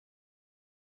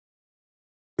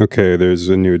Okay, there's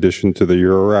a new addition to the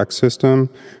Eurorack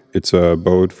system. It's a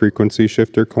Bode frequency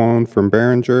shifter clone from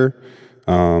Behringer.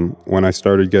 When I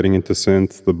started getting into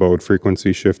synth, the Bode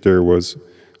frequency shifter was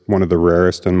one of the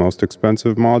rarest and most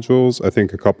expensive modules. I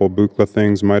think a couple Buchla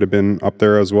things might have been up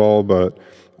there as well, but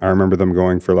I remember them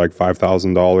going for like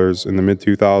 $5,000 in the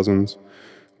mid-2000s,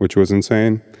 which was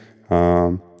insane.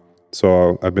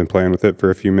 So I've been playing with it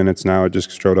for a few minutes now. It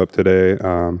just showed up today.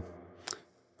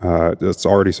 It's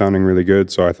already sounding really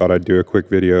good, so I thought I'd do a quick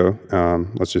video.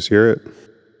 Let's just hear it.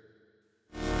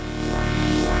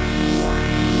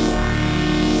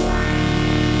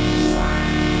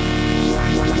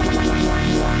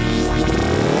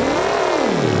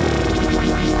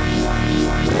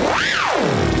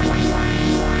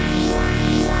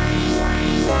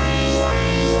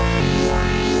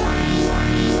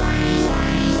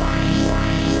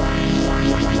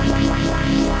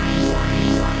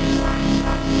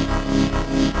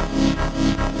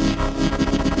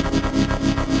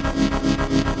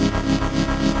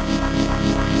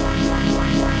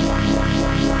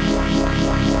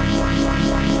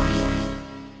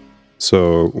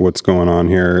 So what's going on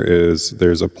here is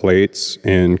there's a Plaits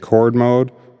in chord mode,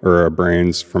 or a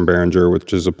Brains from Behringer,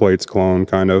 which is a Plaits clone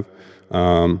kind of.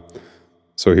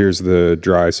 So here's the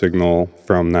dry signal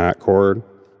from that chord.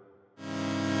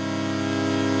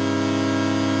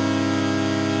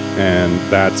 And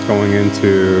that's going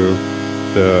into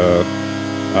the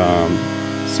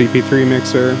CP3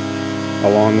 mixer,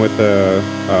 along with the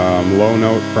low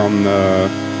note from the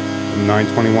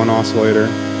 921 oscillator.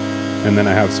 And then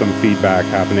I have some feedback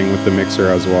happening with the mixer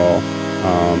as well.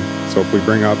 So if we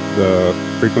bring up the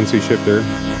frequency shifter,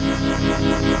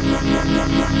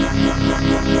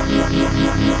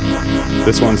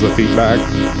 this one's the feedback.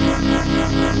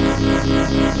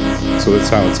 So that's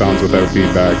how it sounds without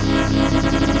feedback.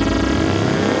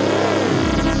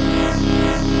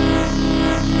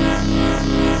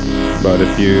 But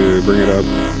if you bring it up,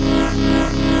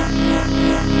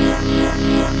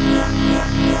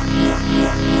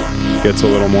 gets a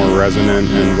little more resonant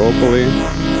and vocally.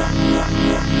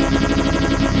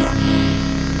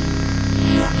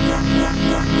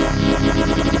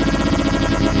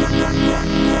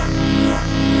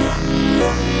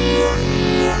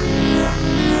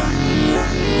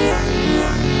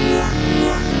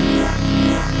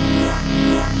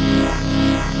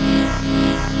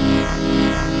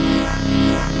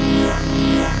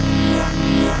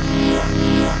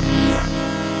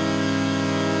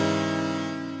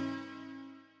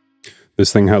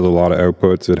 This thing has a lot of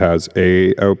outputs. It has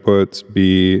A outputs,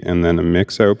 B, and then a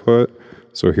mix output.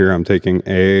 So here I'm taking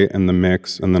A and the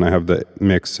mix, and then I have the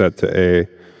mix set to A.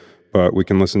 But we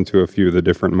can listen to a few of the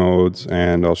different modes,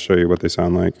 and I'll show you what they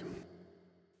sound like.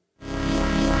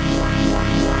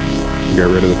 Get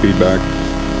rid of the feedback.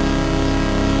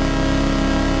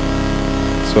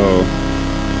 So,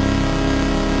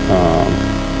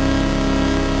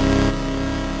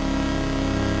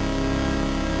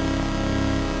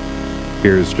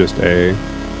 here's just A.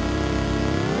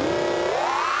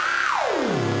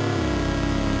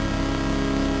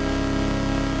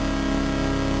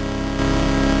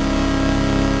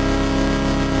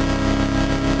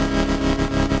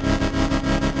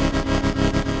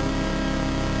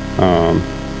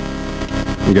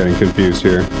 I'm getting confused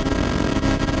here.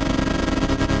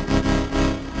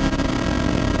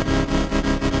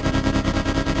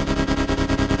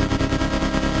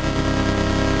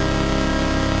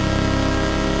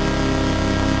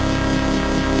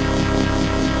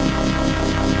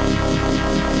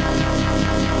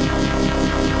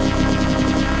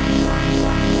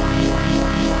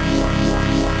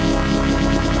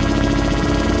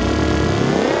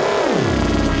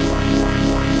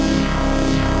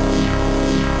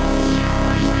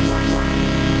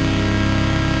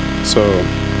 So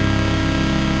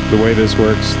the way this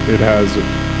works, it has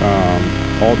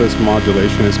all this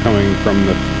modulation is coming from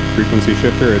the frequency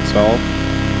shifter itself.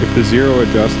 If the zero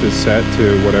adjust is set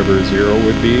to whatever zero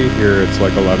would be, here it's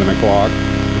like 11 o'clock.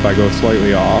 If I go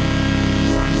slightly off,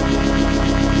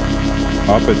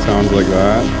 up it sounds like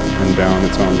that, and down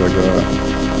it sounds like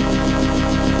that.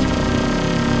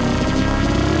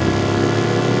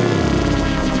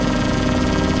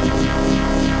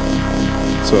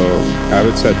 So I have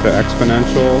it set to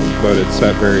exponential, but it's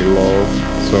set very low.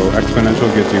 So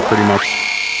exponential gives you pretty much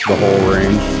the whole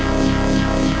range.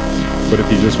 But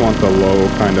if you just want the low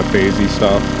kind of phasey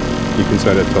stuff, you can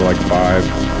set it to like 5.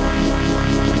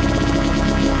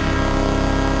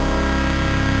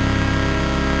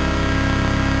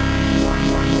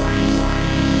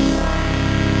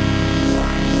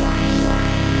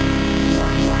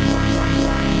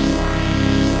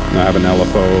 And I have an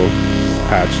LFO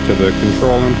patch to the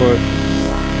control input,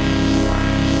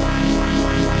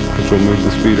 which will move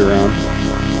the speed around.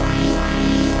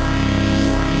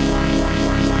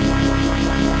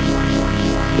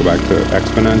 Go back to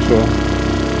exponential.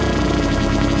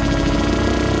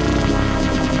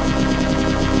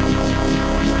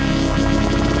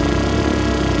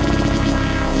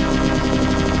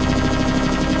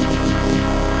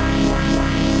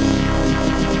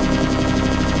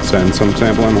 Send some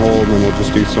sample and hold, and we'll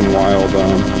just do some wild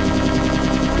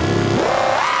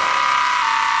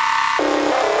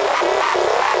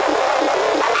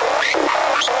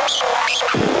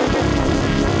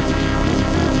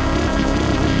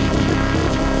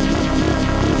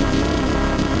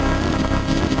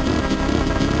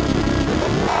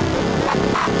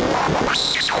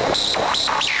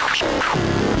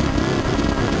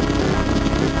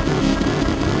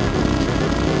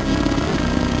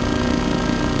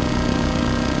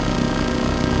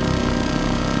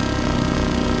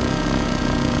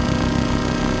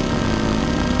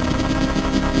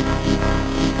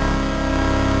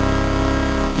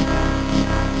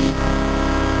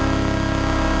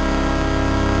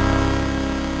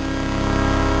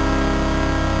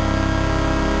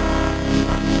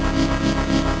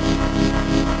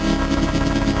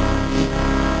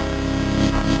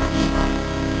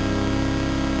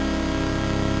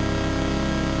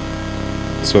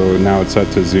so now it's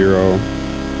set to 0.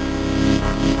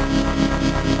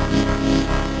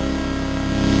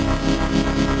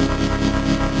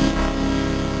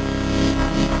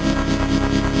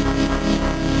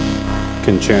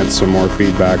 Can chance some more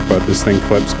feedback, but this thing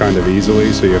clips kind of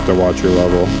easily, so you have to watch your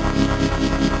level.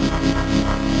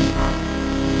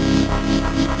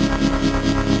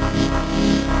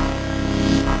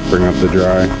 Bring up the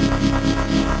dry.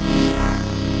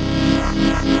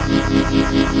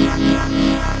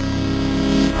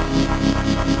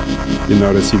 You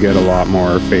notice you get a lot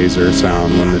more phaser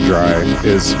sound when the dry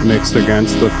is mixed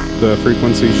against the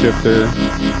frequency shifter.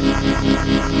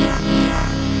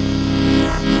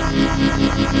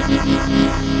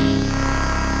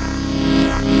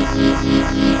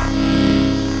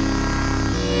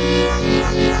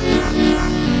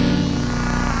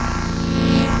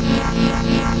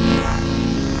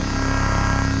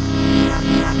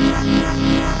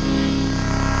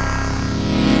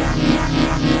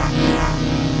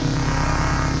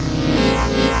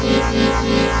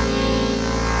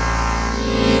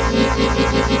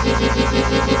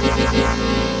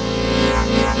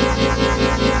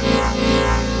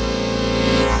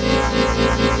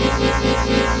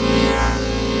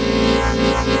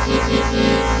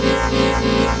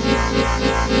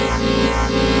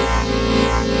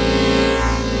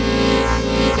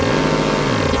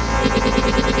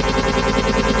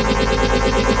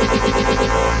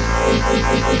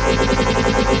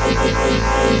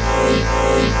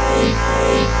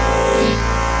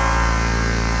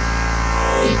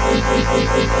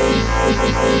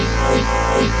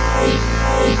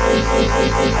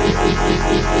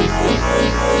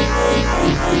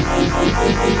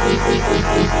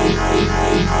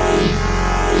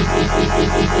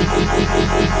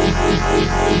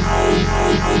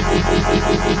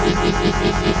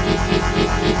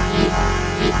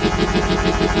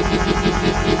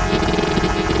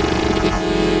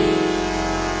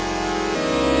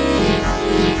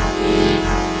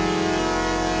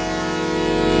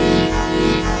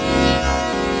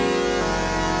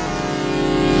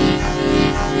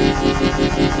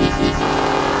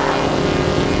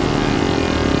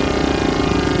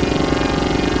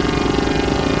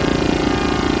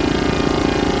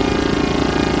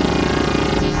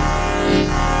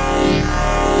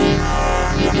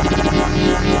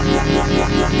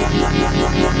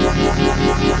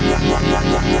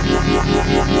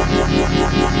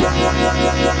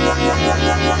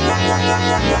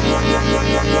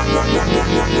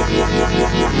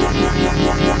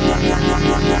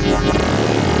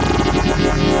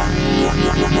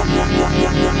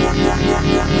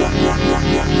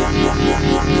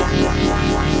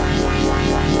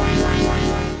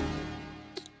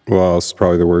 Well, it's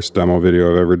probably the worst demo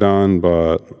video I've ever done,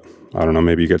 but I don't know,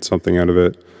 maybe you get something out of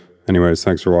it. Anyways,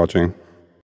 thanks for watching.